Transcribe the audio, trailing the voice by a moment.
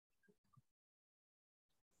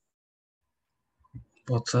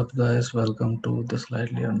What's up, guys? Welcome to the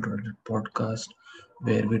Slightly Unrelated podcast,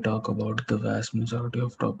 where we talk about the vast majority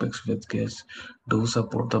of topics with guests. Do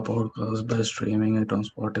support the podcast by streaming it on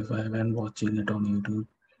Spotify and watching it on YouTube.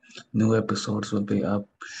 New episodes will be up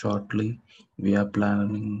shortly. We're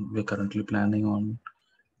currently planning on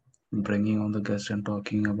bringing on the guest and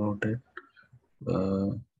talking about it. Uh,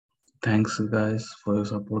 Thanks, guys, for your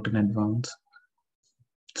support in advance.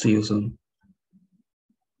 See you soon.